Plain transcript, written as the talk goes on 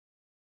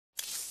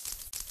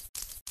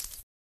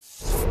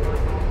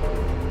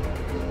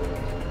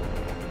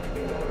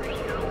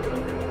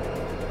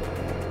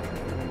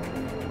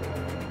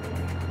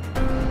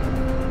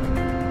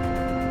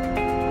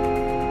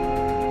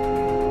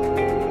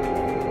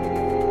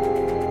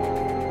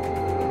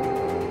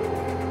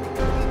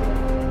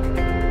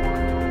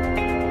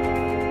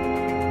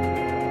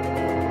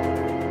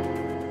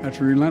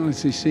After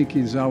relentlessly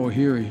seeking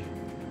Zawahiri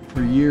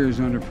for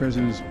years under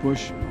Presidents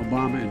Bush,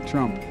 Obama, and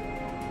Trump,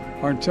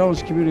 our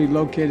intelligence community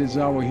located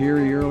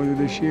Zawahiri earlier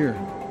this year.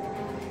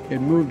 He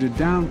had moved to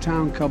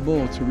downtown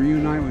Kabul to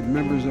reunite with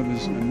members of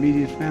his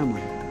immediate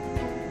family.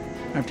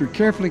 After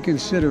carefully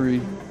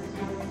considering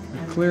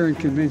the clear and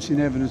convincing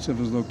evidence of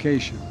his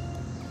location,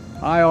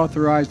 I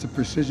authorized a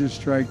precision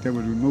strike that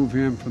would remove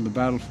him from the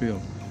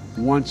battlefield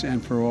once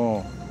and for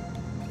all.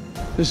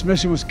 This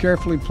mission was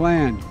carefully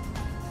planned,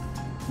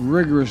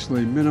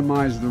 rigorously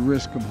minimized the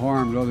risk of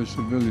harm to other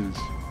civilians.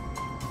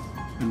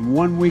 And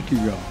 1 week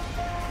ago,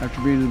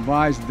 after being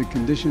advised that the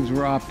conditions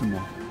were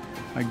optimal,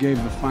 I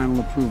gave the final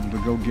approval to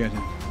go get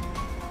him.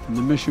 And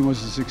the mission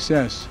was a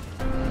success.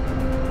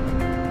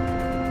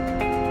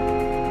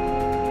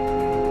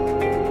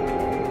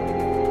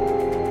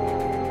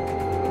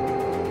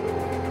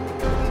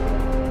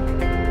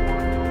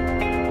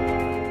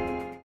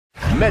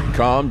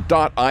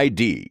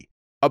 Medcom.id,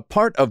 a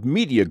part of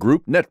Media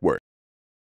Group Network.